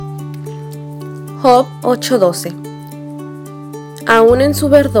Job 8:12. Aún en su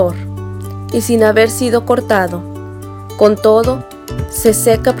verdor y sin haber sido cortado, con todo, se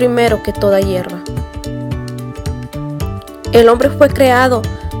seca primero que toda hierba. El hombre fue creado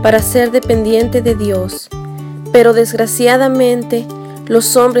para ser dependiente de Dios, pero desgraciadamente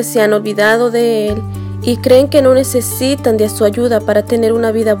los hombres se han olvidado de Él y creen que no necesitan de su ayuda para tener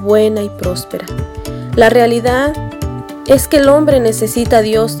una vida buena y próspera. La realidad es que el hombre necesita a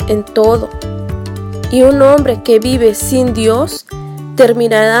Dios en todo, y un hombre que vive sin Dios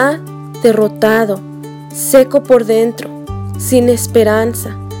terminará derrotado, seco por dentro, sin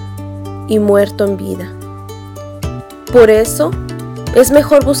esperanza y muerto en vida. Por eso es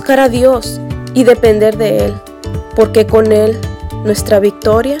mejor buscar a Dios y depender de Él, porque con Él nuestra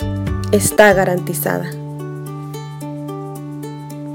victoria está garantizada.